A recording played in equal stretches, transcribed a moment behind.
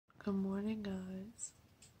Good morning, guys.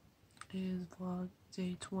 It is vlog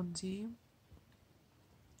day 20.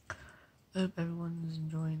 I hope everyone is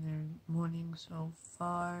enjoying their morning so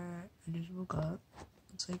far. I just woke up.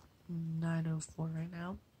 It's like 9:04 right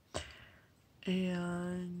now.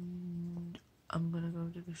 And I'm gonna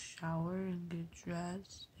go take a shower and get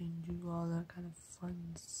dressed and do all that kind of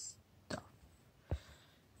fun stuff.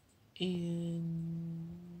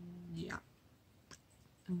 And yeah.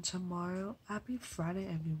 And tomorrow, happy Friday,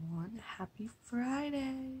 everyone. Happy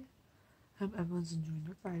Friday. Hope everyone's enjoying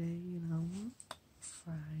their Friday,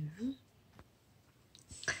 Friday.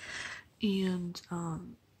 And,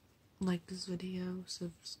 like this video,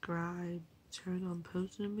 subscribe, turn on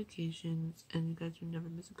post notifications, and you guys will never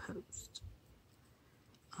miss a post.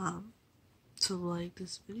 So like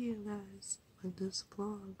this video, guys, like this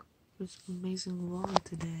vlog, this amazing vlog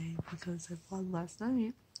today, because I vlogged last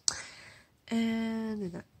night.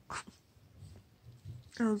 And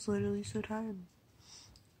I was literally so tired.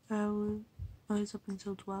 I was up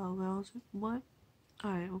until 12. I was like, what?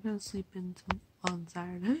 Alright, we're gonna sleep in on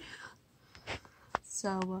Saturday.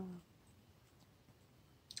 So,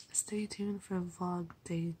 stay tuned for vlog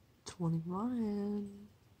day 21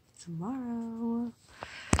 tomorrow.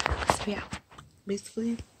 So yeah,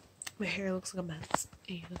 basically, my hair looks like a mess,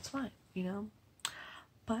 and it's fine,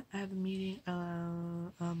 But I have a meeting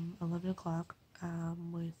 11 o'clock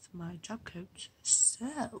with my job coach,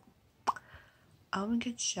 so I'm gonna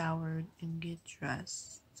get showered and get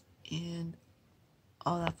dressed and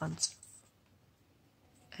all that fun stuff.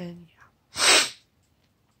 And yeah,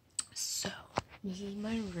 so this is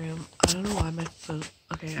my room. I don't know why my phone.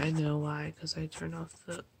 Okay, I know why, because I turned off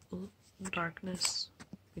the darkness,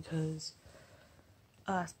 because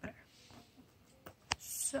that's better.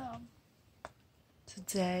 So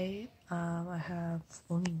today, I have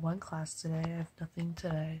only one class today. I have nothing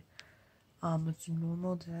today. It's a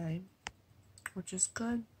normal day, which is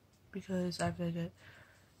good, because I've got to get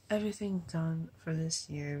everything done for this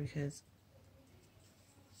year, because,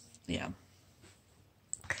 yeah.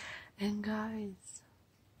 And guys,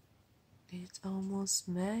 it's almost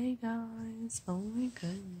May, guys. Oh my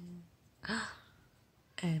goodness.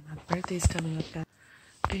 And my birthday's coming up, guys.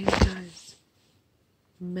 And guys,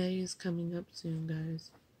 May is coming up soon,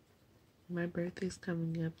 guys. My birthday's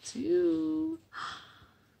coming up too.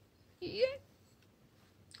 Yeah.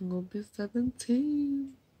 I'm gonna be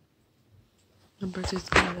 17. My birthday's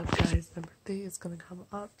coming up, guys. My birthday is gonna come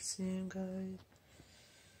up soon, guys.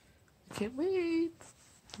 I can't wait.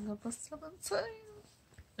 I'm gonna be 17.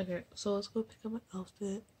 Okay, so let's go pick up my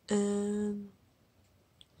outfit, and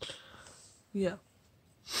yeah.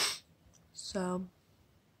 So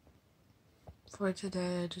for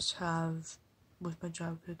today, I just have with my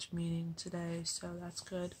job coach meeting today, so that's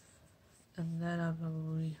good. And then I'll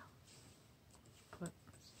probably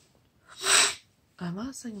I'm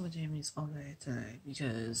not singing with Jamie's all day today,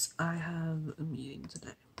 because I have a meeting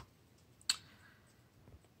today.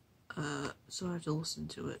 So I have to listen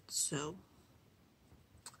to it. So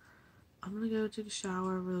I'm gonna go take a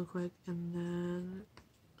shower real quick, and then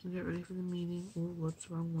get ready for the meeting. Oh, whoops,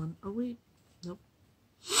 wrong one. Oh wait, nope.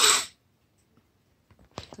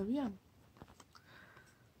 So yeah,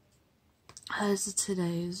 as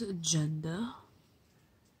today's agenda.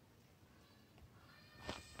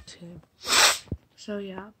 Okay. So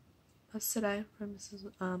yeah, that's today from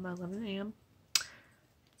 11 a.m.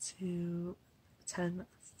 to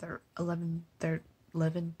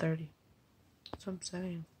 11:30. That's what I'm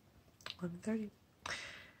saying. 11:30.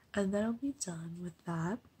 And then I'll be done with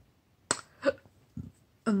that.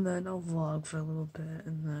 And then I'll vlog for a little bit,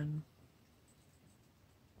 and then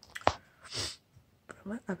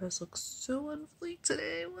my eyebrows look so on fleek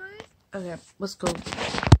today. What? Okay, let's go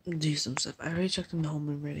do some stuff. I already checked in the home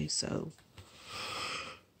and ready, so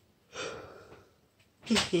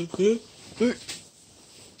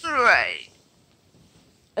right.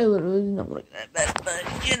 I literally don't want to get that bed, but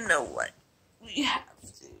you know what? We have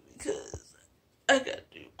to, because I gotta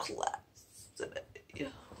do class today.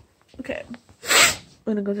 Okay.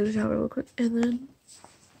 I'm gonna go take a shower real quick, and then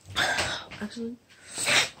actually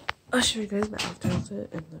I'll show you guys my outfit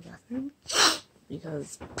in the bathroom,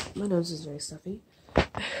 because my nose is very stuffy.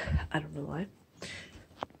 I don't know why,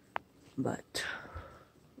 but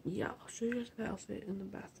yeah, I'll show you guys my outfit in the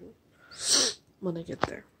bathroom when I get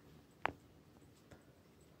there.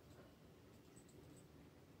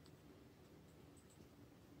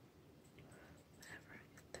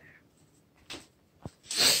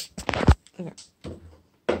 Okay.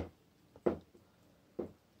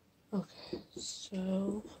 Okay,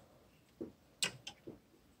 so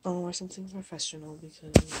I'll wear something professional,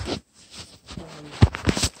 because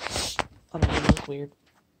I don't want to look weird.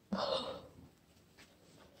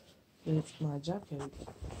 It's my jacket.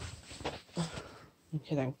 I'm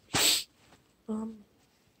kidding.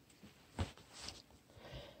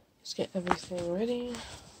 Let's get everything ready.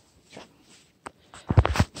 Okay.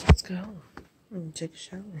 Let's go and take a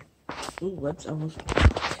shower. Ooh, lips almost.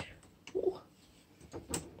 Ooh.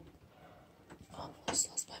 Almost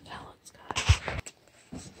lost my balance,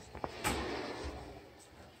 guys.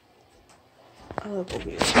 I look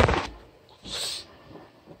obese.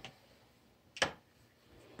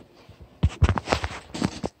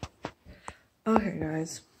 Okay,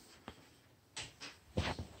 guys.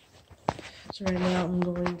 So right now I'm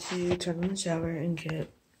going to turn on the shower and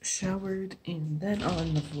get showered and then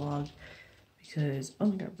on the vlog because, oh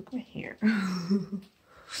my god, look at my hair.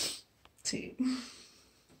 See.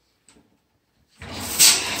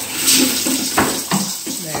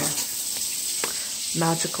 There.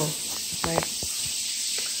 Magical, right?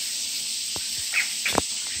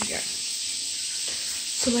 Yeah.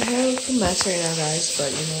 So my hair looks a mess right now, guys,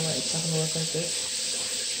 but you know what? It's not gonna look like this.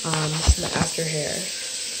 This is my after hair.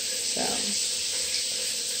 So,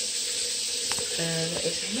 and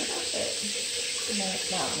this is my outfit.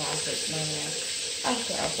 Not my outfit, my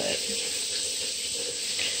after outfit.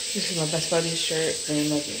 This is my Best Buddies shirt and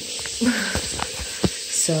my jeans.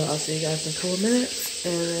 So I'll see you guys in a couple of minutes,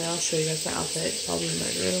 and then I'll show you guys my outfit, probably in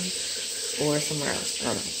my room or somewhere else.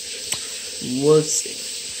 I don't know. We'll see.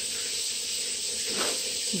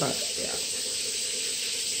 But yeah,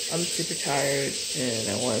 I'm super tired and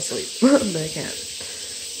I want to sleep, but I can't.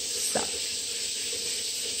 So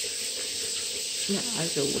yeah, I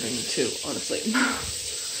feel winning too, honestly,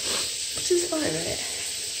 which is fine, right?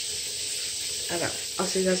 I don't know. I'll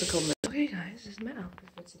see you guys in a couple minutes. Okay, guys, this is my outfit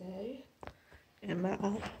for today, and my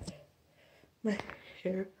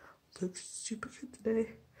hair looks super good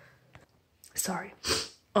today. Sorry,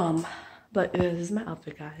 but this is my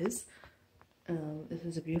outfit, guys. This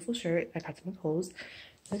is a beautiful shirt. I got some clothes.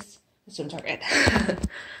 This is from Target.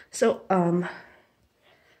 So,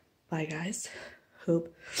 bye guys.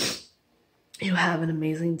 Hope you have an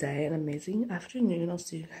amazing day, an amazing afternoon. I'll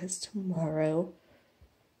see you guys tomorrow.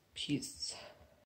 Peace.